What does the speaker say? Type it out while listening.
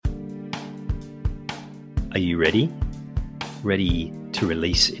Are you ready? Ready to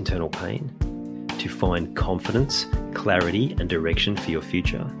release internal pain? To find confidence, clarity, and direction for your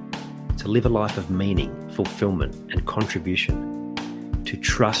future? To live a life of meaning, fulfillment, and contribution? To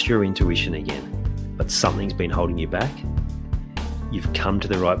trust your intuition again, but something's been holding you back? You've come to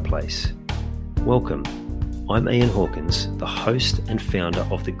the right place. Welcome. I'm Ian Hawkins, the host and founder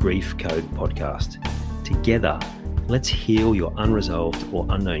of the Grief Code podcast. Together, let's heal your unresolved or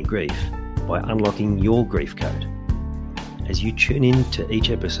unknown grief by unlocking your grief code. As you tune in to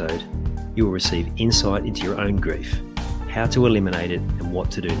each episode, you will receive insight into your own grief, how to eliminate it, and what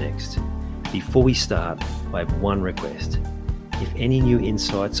to do next. Before we start, I have one request. If any new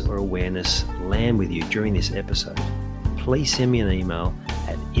insights or awareness land with you during this episode, please send me an email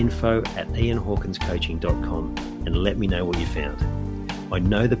at info@ianhawkinscoaching.com and let me know what you found. I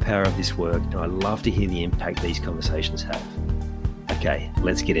know the power of this work and I love to hear the impact these conversations have. Okay,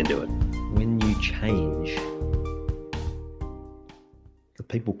 let's get into it. When you change, the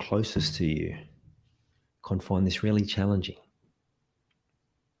people closest to you can find this really challenging.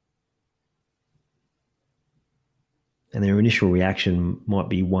 And their initial reaction might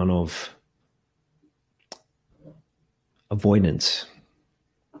be one of avoidance,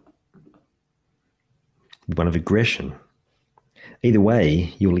 one of aggression. Either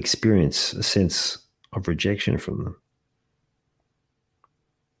way, you'll experience a sense of rejection from them.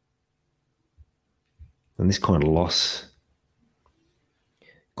 And this kind of loss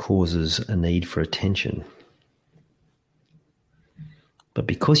causes a need for attention. But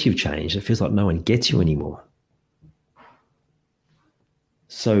because you've changed, it feels like no one gets you anymore.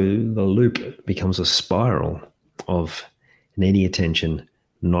 So the loop becomes a spiral of needing attention,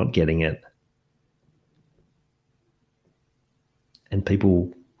 not getting it, and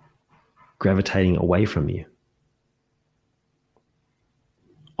people gravitating away from you.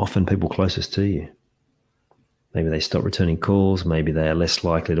 Often people closest to you. Maybe they stop returning calls. Maybe they are less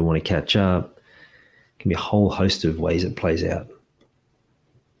likely to want to catch up. It can be a whole host of ways it plays out.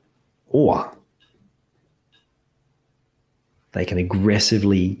 Or they can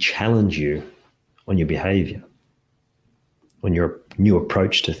aggressively challenge you on your behavior, on your new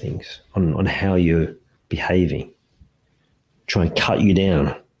approach to things, on how you're behaving, try and cut you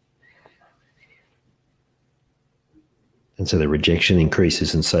down. And so the rejection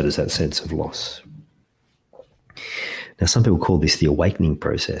increases, and so does that sense of loss. Now, some people call this the awakening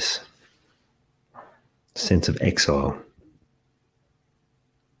process, sense of exile.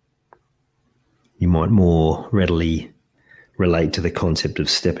 You might more readily relate to the concept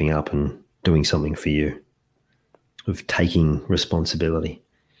of stepping up and doing something for you, of taking responsibility.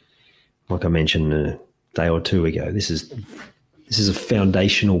 Like I mentioned a day or two ago, this is a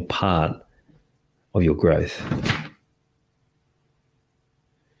foundational part of your growth.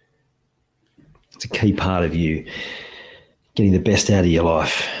 It's a key part of you getting the best out of your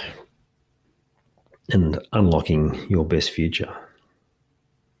life and unlocking your best future.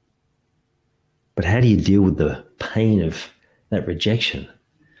 But how do you deal with the pain of that rejection,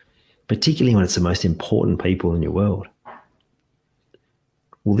 particularly when it's the most important people in your world?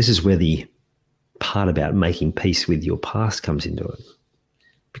 Well, this is where the part about making peace with your past comes into it.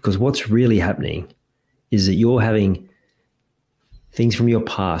 Because what's really happening is that you're having things from your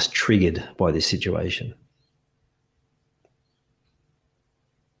past triggered by this situation.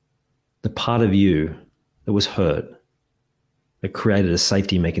 The part of you that was hurt, that created a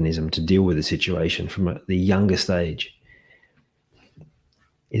safety mechanism to deal with the situation from the youngest age,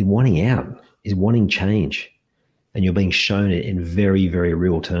 is wanting out, is wanting change. And you're being shown it in very, very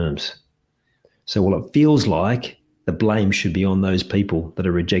real terms. So while it feels like the blame should be on those people that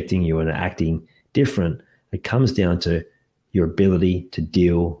are rejecting you and are acting different, it comes down to your ability to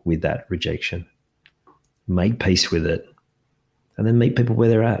deal with that rejection, make peace with it, and then meet people where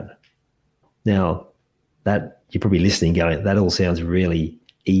they're at. Now, that you're probably listening going, that all sounds really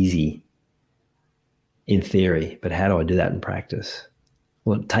easy in theory, but how do I do that in practice?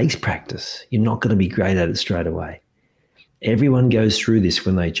 Well, it takes practice. You're not going to be great at it straight away. Everyone goes through this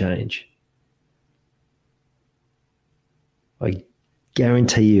when they change. I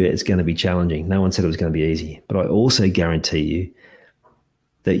guarantee you it's going to be challenging. No one said it was going to be easy, but I also guarantee you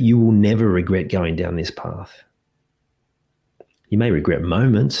that you will never regret going down this path. You may regret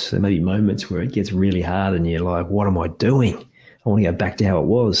moments. There may be moments where it gets really hard and you're like, what am I doing? I want to go back to how it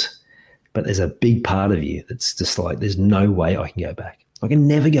was. But there's a big part of you that's just like, there's no way I can go back. I can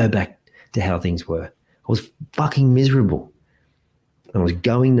never go back to how things were. I was fucking miserable. I was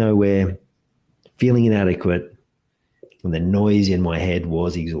going nowhere, feeling inadequate, and the noise in my head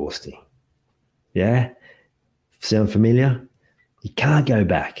was exhausting. Yeah? Sound familiar? You can't go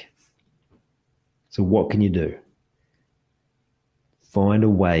back. So what can you do? Find a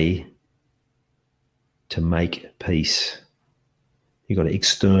way to make peace. You've got to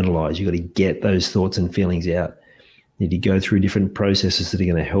externalize. You've got to get those thoughts and feelings out. You need to go through different processes that are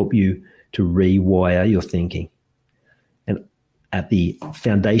going to help you to rewire your thinking. And at the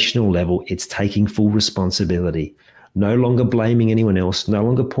foundational level, it's taking full responsibility. No longer blaming anyone else, no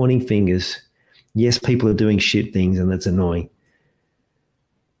longer pointing fingers. Yes, people are doing shit things and that's annoying.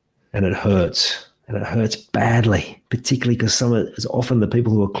 And it hurts. And it hurts badly, particularly because it's often the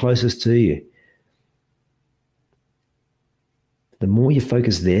people who are closest to you. The more you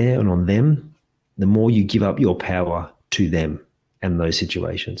focus there and on them, the more you give up your power to them and those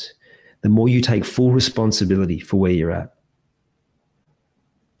situations. The more you take full responsibility for where you're at,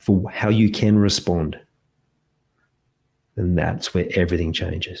 for how you can respond. And that's where everything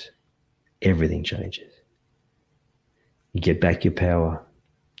changes. Everything changes. You get back your power.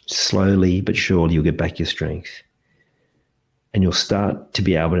 Slowly but surely you'll get back your strength. And you'll start to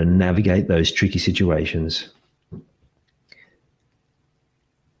be able to navigate those tricky situations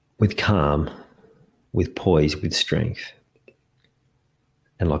with calm, with poise, with strength.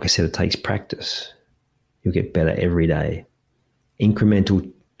 And like I said, it takes practice. You'll get better every day.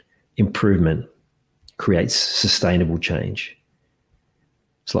 Incremental improvement creates sustainable change.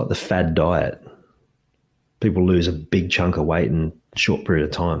 It's like the fad diet. People lose a big chunk of weight in a short period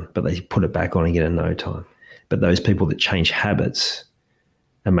of time, but they put it back on again in no time. But those people that change habits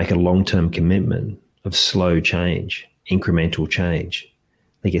and make a long-term commitment of slow change, incremental change,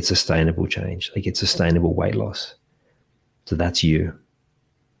 they get sustainable change. They get sustainable weight loss. So that's you.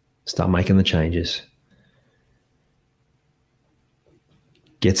 Start making the changes.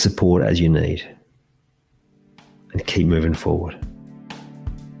 Get support as you need. And keep moving forward.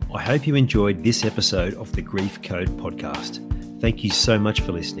 I hope you enjoyed this episode of the Grief Code podcast. Thank you so much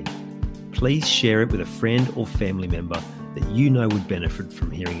for listening. Please share it with a friend or family member that you know would benefit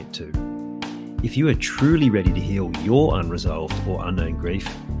from hearing it too. If you are truly ready to heal your unresolved or unknown grief,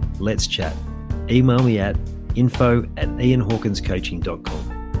 let's chat. Email me at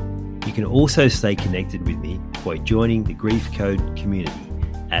info@ianhawkinscoaching.com. You can also stay connected with me by joining the Grief Code community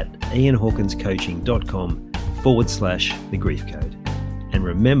at ianhawkinscoaching.com/the Grief Code. And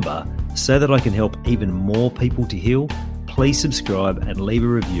remember, so that I can help even more people to heal, please subscribe and leave a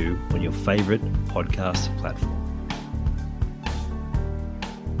review on your favorite podcast platform.